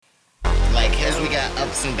We got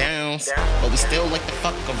ups and downs, but we still like to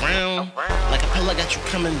fuck around. Like a pillar got you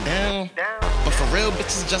coming down. But for real,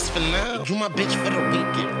 bitches, just for now. You my bitch for the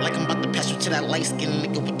weekend. Like I'm about to pass you to that light-skinned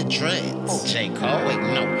nigga with the dreads. J. Cole, wait,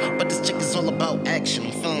 no. But this chick is all about action.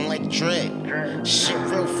 I'm feeling like Dread. Shit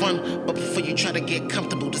real fun, but before you try to get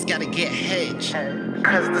comfortable, just gotta get hedged.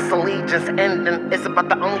 Cause this allegiance ending, it's about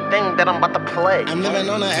the only thing that I'm about to play. I'm living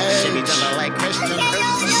on the edge. Shit be jumping like Christian.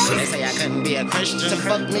 They say I couldn't be a Christian. To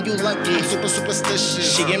fuck me, you lucky. I'm super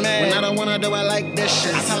superstitious. She get mad when I don't wanna do it like this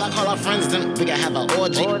shit. I tell her call her friends, then we can have an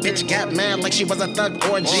orgy. Bitch got mad like she was a thug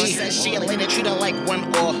orgy. Said she a lady, treat her like one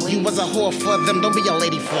or you was a whore for them. Don't be a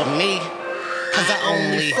lady for me. Cause I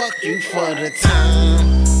only fuck you for the time.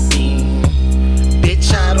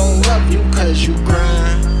 Bitch, I don't love you cause you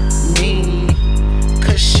grind me.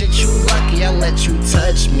 Cause shit, you lucky I let you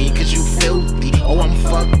touch me. Cause you filthy. Oh, I'm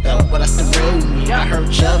fucked up, but that's the real me. I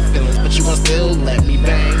hurt your feelings, but you gon' still let me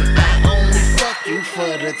bang. I only fuck you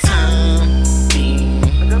for the time being.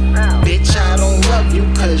 Bitch, I don't love you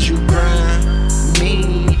cause you grind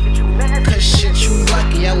me. Cause shit, you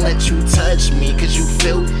lucky I let you touch me. Cause you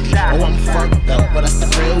filthy. Oh, I'm fucked up, but that's the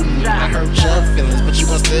real me. I hurt your feelings, but you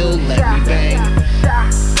gon' still let me bang.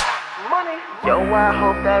 Yo, I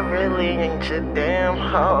hope that really ain't your damn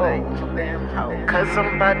hoe. Cause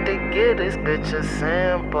I'm about to get this bitch a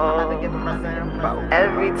sample.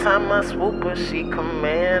 Every time I swoop her, she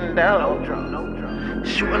commando.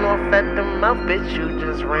 Shooting off at the mouth, bitch, you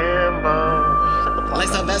just Rambo. Like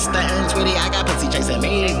Sylvester and Tweety, I got pussy chasing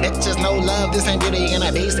me. Bitches, no love, this ain't Beauty and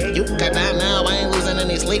a Beast. You got that now, I ain't losing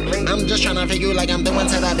any sleep. I'm just tryna figure you like I'm doing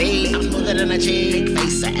to the beat. I'm smoother than a cheek,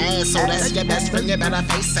 face an ass. So that's your best friend, you better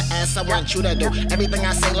face the ass. I want you to do everything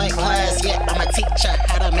I say like class. Yeah, I'm a teacher,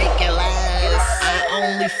 how to make it last. I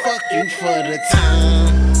only fuck you for the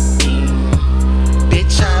time.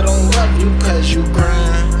 Bitch, I don't love you cause you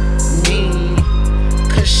grind